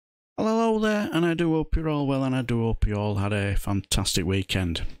Hello there, and I do hope you're all well, and I do hope you all had a fantastic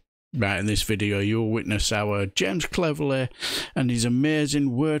weekend. Right, in this video you'll witness our James Cleverly and his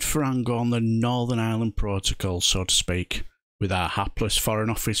amazing word Farrago on the Northern Ireland Protocol, so to speak, with our hapless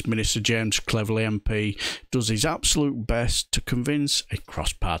Foreign Office Minister James Cleverly MP does his absolute best to convince a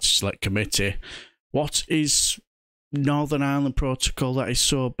cross-party select committee what is Northern Ireland Protocol that is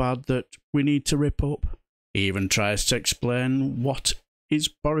so bad that we need to rip up. He even tries to explain what is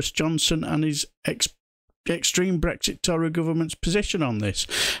Boris Johnson and his extreme Brexit Tory Governments' position on this,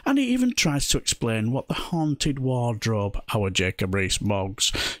 and he even tries to explain what the haunted wardrobe, our Jacob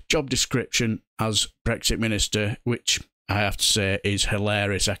Rees-Moggs job description as Brexit Minister, which I have to say is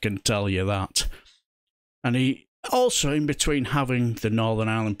hilarious, I can tell you that. And he also, in between having the Northern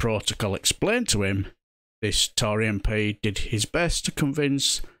Ireland Protocol explained to him, this Tory MP did his best to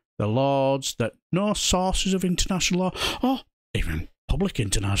convince the Lords that no sources of international law, or even public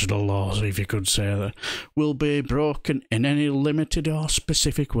international laws, if you could say that, will be broken in any limited or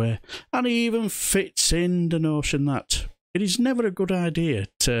specific way. And he even fits in the notion that it is never a good idea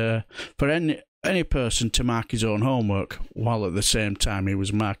for any person to mark his own homework, while at the same time he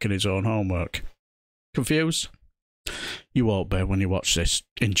was marking his own homework. Confused? You won't be when you watch this.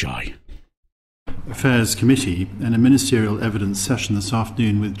 Enjoy. Affairs Committee and a ministerial evidence session this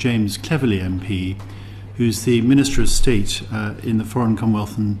afternoon with James Cleverly MP, who's the Minister of State in the Foreign,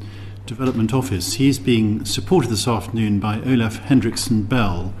 Commonwealth and Development Office. He's being supported this afternoon by Olaf Hendrickson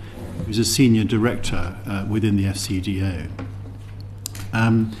Bell, who's a Senior Director within the FCDO.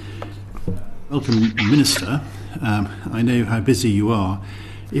 Welcome, Minister. I know how busy you are.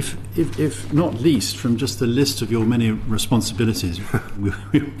 If not least from just the list of your many responsibilities we'll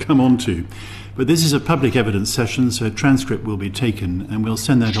come on to. But this is a public evidence session, so a transcript will be taken, and we'll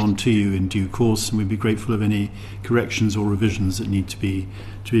send that on to you in due course, and we'd be grateful of any corrections or revisions that need to be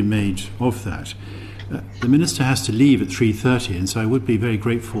made of that. The Minister has to leave at 3:30, and so I would be very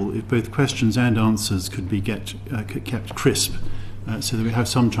grateful if both questions and answers could be kept crisp, so that we have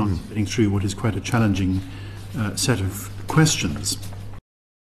some chance of getting through what is quite a challenging set of questions.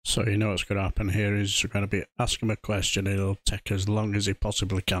 So you know what's going to happen here is we're going to be asking him a question, and it'll take as long as he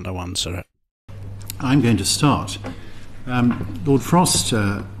possibly can to answer it. I'm going to start. Lord Frost,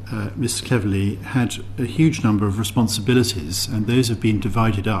 Mr. Cleverly, had a huge number of responsibilities, and those have been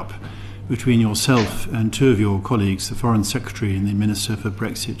divided up between yourself and two of your colleagues, the Foreign Secretary and the Minister for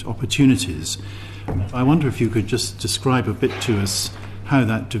Brexit Opportunities. I wonder if you could just describe a bit to us how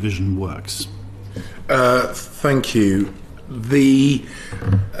that division works. Thank you. The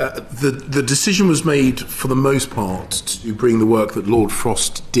decision was made for the most part to bring the work that Lord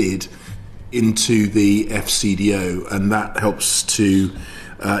Frost did into the FCDO, and that helps to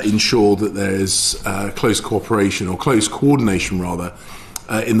ensure that there is close cooperation, or close coordination rather,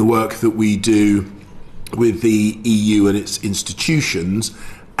 in the work that we do with the EU and its institutions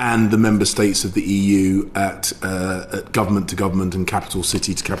and the member states of the EU at government to government and capital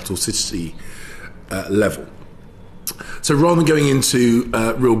city to capital city level. So rather than going into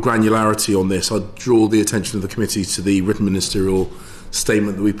real granularity on this, I'll draw the attention of the committee to the written ministerial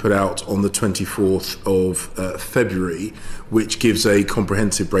statement that we put out on the 24th of February, which gives a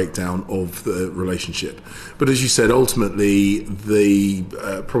comprehensive breakdown of the relationship. But as you said, ultimately,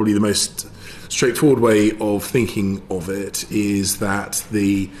 probably the most straightforward way of thinking of it is that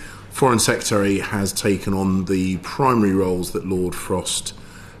the Foreign Secretary has taken on the primary roles that Lord Frost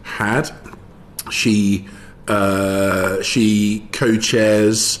had. She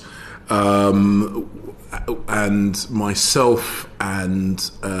co-chairs, and myself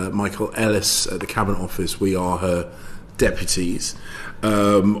and Michael Ellis at the Cabinet Office, we are her deputies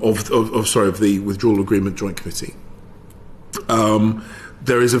of the Withdrawal Agreement Joint Committee.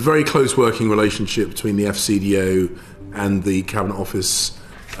 There is a very close working relationship between the FCDO and the Cabinet Office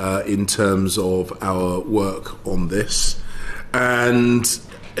in terms of our work on this, and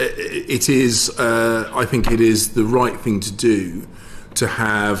it is, I think it is the right thing to do to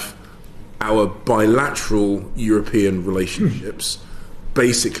have our bilateral European relationships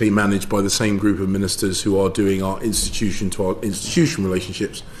basically managed by the same group of ministers who are doing our institution to our institution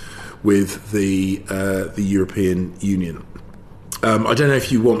relationships with the European Union. I don't know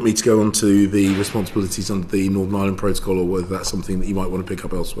if you want me to go on to the responsibilities under the Northern Ireland Protocol, or whether that's something that you might want to pick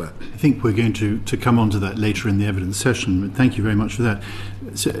up elsewhere. I think we're going to come on to that later in the evidence session, but thank you very much for that.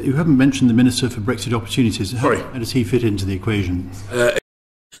 So you haven't mentioned the Minister for Brexit Opportunities. How does he fit into the equation?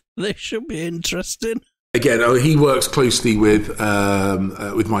 This should be interesting. Again, he works closely with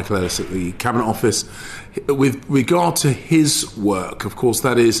Michael Ellis at the Cabinet Office. With regard to his work, of course,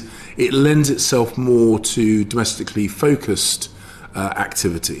 it lends itself more to domestically focused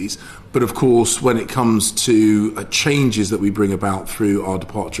activities. But of course, when it comes to changes that we bring about through our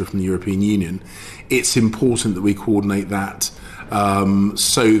departure from the European Union, it's important that we coordinate that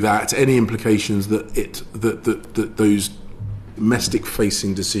so that any implications that those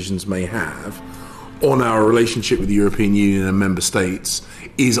domestic-facing decisions may have on our relationship with the European Union and member states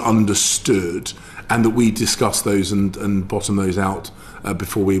is understood, and that we discuss those and bottom those out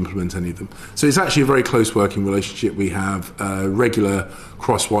before we implement any of them. So it's actually a very close working relationship. We have regular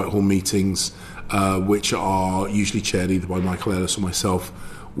cross-Whitehall meetings, which are usually chaired either by Michael Ellis or myself,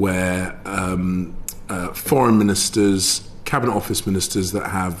 where foreign ministers, cabinet office ministers that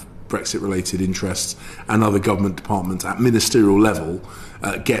have Brexit-related interests, and other government departments at ministerial level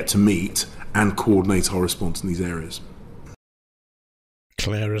get to meet and coordinate our response in these areas.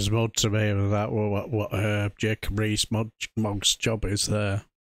 Clear as mud to me that what Jacob Rees-Moggs' job is there.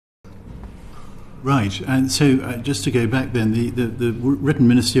 Right, and so just to go back then, the written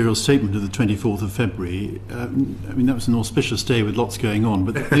ministerial statement of the 24th of February, I mean, that was an auspicious day with lots going on,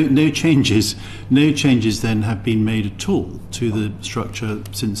 but no changes then have been made at all to the structure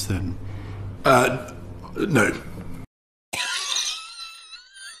since then? No.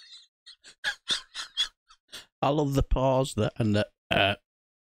 I love the pause that and the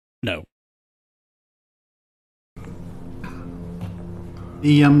no.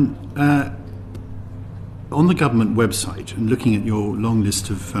 The on the government website, and looking at your long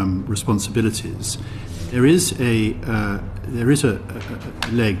list of responsibilities, there is a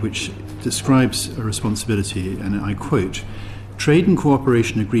leg which describes a responsibility, and I quote: "Trade and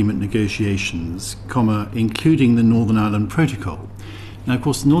cooperation agreement negotiations, including the Northern Ireland Protocol." Now, of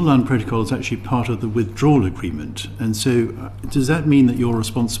course, the Northern Ireland Protocol is actually part of the withdrawal agreement, and so does that mean that you're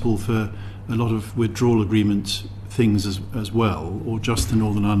responsible for a lot of withdrawal agreement things as well, or just the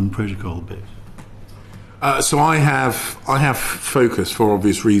Northern Ireland Protocol bit? So I have focused, for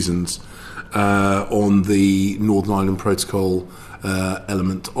obvious reasons, on the Northern Ireland Protocol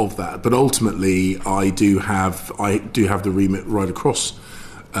element of that. But ultimately, I do have the remit right across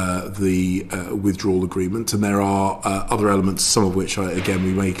the withdrawal agreement, and there are other elements, some of which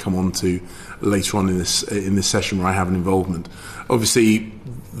we may come on to later on in this session where I have an involvement. Obviously,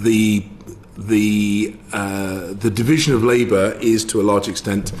 the division of labour is to a large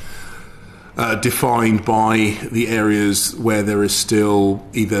extent defined by the areas where there is still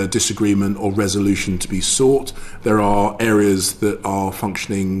either disagreement or resolution to be sought. There are areas that are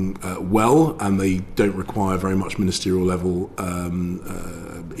functioning well, and they don't require very much ministerial level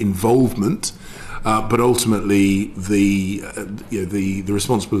involvement. But ultimately, the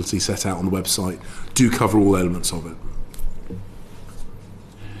responsibilities set out on the website do cover all elements of it.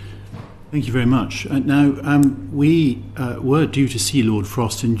 Thank you very much. Now, we were due to see Lord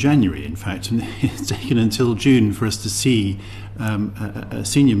Frost in January, in fact, and it's taken until June for us to see a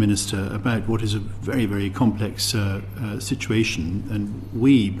senior minister about what is a very, very complex situation. And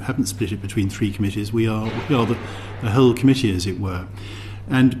we haven't split it between three committees. We are the whole committee, as it were.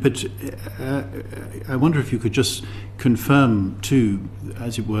 But I wonder if you could just confirm to,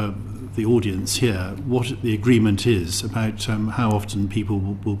 as it were, the audience here what the agreement is about how often people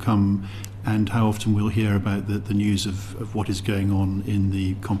will come and how often we'll hear about the news of what is going on in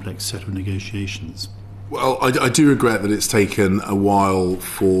the complex set of negotiations. Well, I do regret that it's taken a while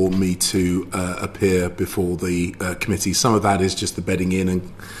for me to appear before the committee. Some of that is just the bedding in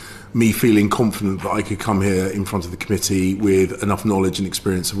and me feeling confident that I could come here in front of the committee with enough knowledge and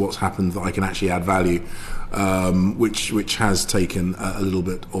experience of what's happened that I can actually add value, which has taken a little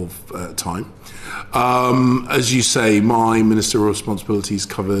bit of time. As you say, my ministerial responsibilities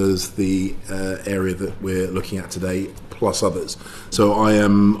covers the area that we're looking at today, plus others. So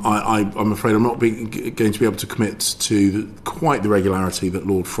I'm afraid I'm not going to be able to commit to quite the regularity that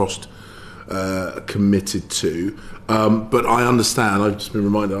Lord Frost committed to. But I understand, I've just been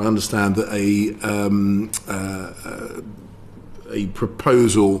reminded, I understand that a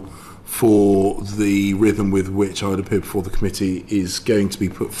proposal for the rhythm with which I would appear before the committee is going to be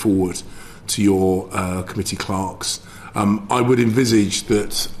put forward to your committee clerks. I would envisage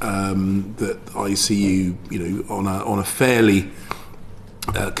that I see you, on a fairly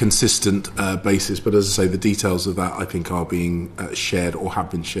consistent basis. But as I say, the details of that I think are being shared or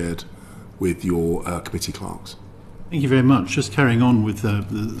have been shared with your committee clerks. Thank you very much. Just carrying on with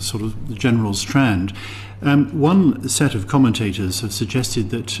the sort of the general strand, one set of commentators have suggested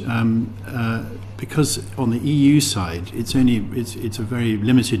that because on the EU side it's a very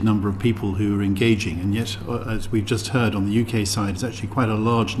limited number of people who are engaging, and yet, as we've just heard, on the UK side it's actually quite a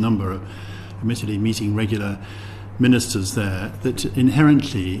large number, admittedly meeting regular ministers there, that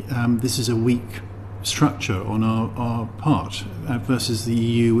inherently this is a weak structure on our part versus the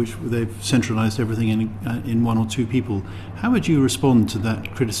EU, which they've centralised everything in one or two people. How would you respond to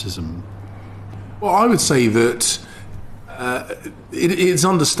that criticism? Well, I would say that it's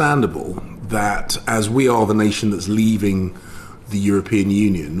understandable that as we are the nation that's leaving the European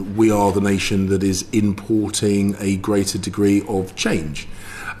Union, we are the nation that is importing a greater degree of change.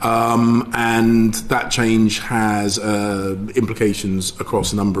 And that change has implications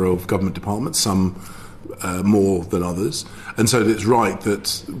across a number of government departments, some more than others. And so it's right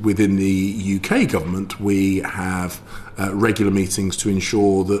that within the UK government we have regular meetings to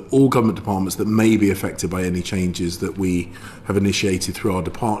ensure that all government departments that may be affected by any changes that we have initiated through our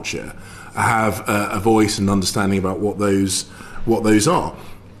departure have a voice and understanding about what those are.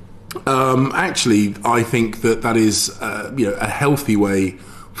 Actually, I think that is a healthy way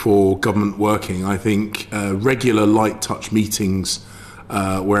for government working. I think regular light touch meetings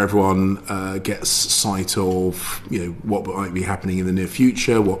where everyone gets sight of what might be happening in the near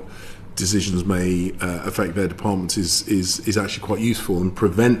future, what decisions may affect their departments is actually quite useful and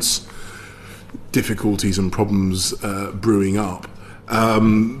prevents difficulties and problems brewing up.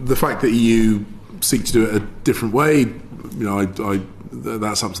 The fact that EU seek to do it a different way,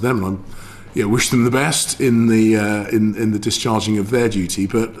 that's up to them, and I wish them the best in the discharging of their duty.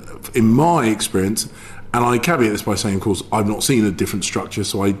 But in my experience, and I caveat this by saying, of course, I've not seen a different structure,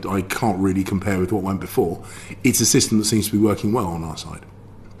 so I can't really compare with what went before. It's a system that seems to be working well on our side.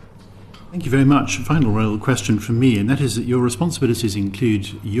 Thank you very much. Final real question from me, and that is that your responsibilities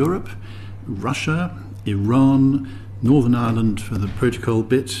include Europe, Russia, Iran, Northern Ireland for the protocol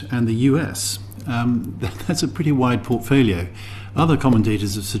bit, and the US. That's a pretty wide portfolio. Other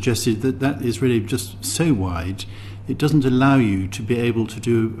commentators have suggested that is really just so wide, it doesn't allow you to be able to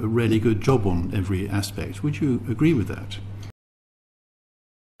do a really good job on every aspect. Would you agree with that?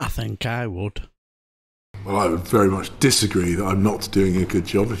 I think I would. Well, I would very much disagree that I'm not doing a good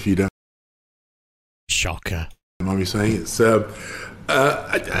job, if you don't. Shocker. Mind me saying it's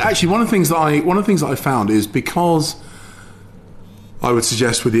actually one of the things that I found is, because I would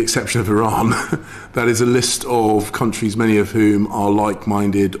suggest, with the exception of Iran, that is a list of countries, many of whom are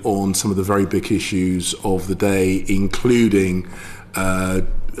like-minded on some of the very big issues of the day, including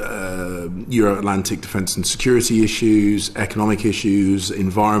Euro-Atlantic defence and security issues, economic issues,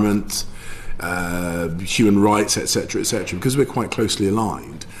 environment, human rights, etc., etc., because we're quite closely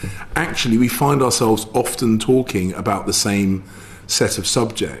aligned. Actually, we find ourselves often talking about the same set of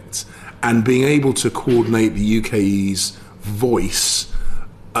subjects, and being able to coordinate the UK's voice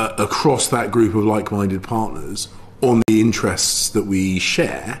across that group of like-minded partners on the interests that we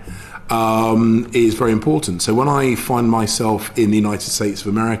share is very important. So when I find myself in the United States of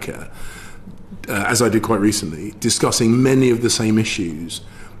America, as I did quite recently, discussing many of the same issues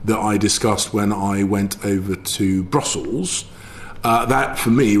that I discussed when I went over to Brussels, that for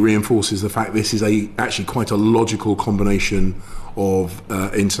me reinforces the fact this is actually quite a logical combination of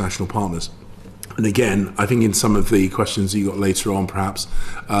international partners. And again, I think in some of the questions you got later on, perhaps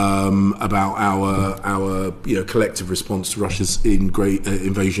about our collective response to Russia's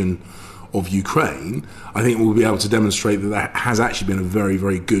invasion of Ukraine, I think we'll be able to demonstrate that has actually been a very,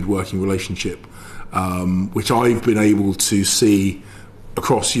 very good working relationship, which I've been able to see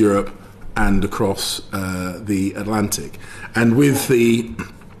across Europe and across the Atlantic. And with the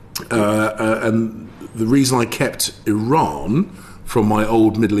reason I kept Iran from my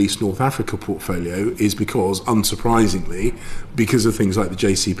old Middle East North Africa portfolio is because, unsurprisingly, because of things like the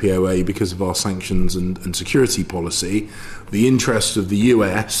JCPOA, because of our sanctions and security policy, the interest of the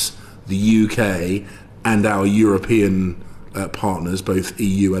US, the UK, and our European partners, both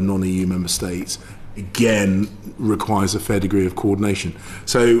EU and non-EU member states, again requires a fair degree of coordination.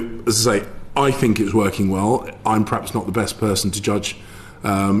 So, as I say, I think it's working well. I'm perhaps not the best person to judge.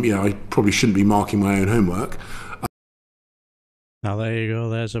 I probably shouldn't be marking my own homework. Now there you go,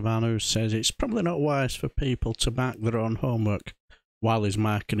 there's a man who says it's probably not wise for people to mark their own homework while he's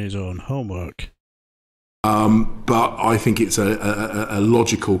marking his own homework. But I think it's a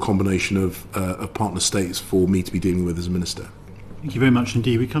logical combination of partner states for me to be dealing with as a minister. Thank you very much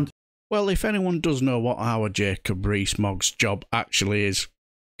indeed. We come to... Well, if anyone does know what our Jacob Rees-Moggs job actually is,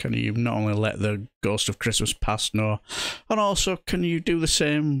 can you not only let the Ghost of Christmas Past know, and also can you do the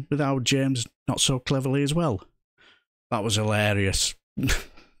same with our James Not So Cleverly as well? That was hilarious.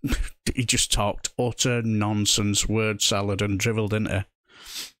 He just talked utter nonsense, word salad and dribbled into it.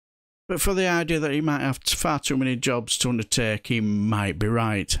 But for the idea that he might have far too many jobs to undertake, he might be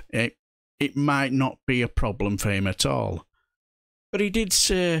right. It might not be a problem for him at all. But he did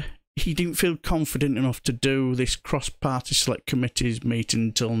say he didn't feel confident enough to do this cross-party select committee's meeting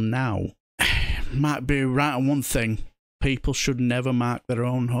until now. might be right on one thing. People should never mark their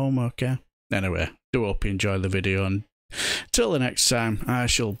own homework, yeah? Anyway, do hope you enjoy the video, and till the next time, I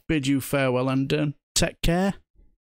shall bid you farewell and take care.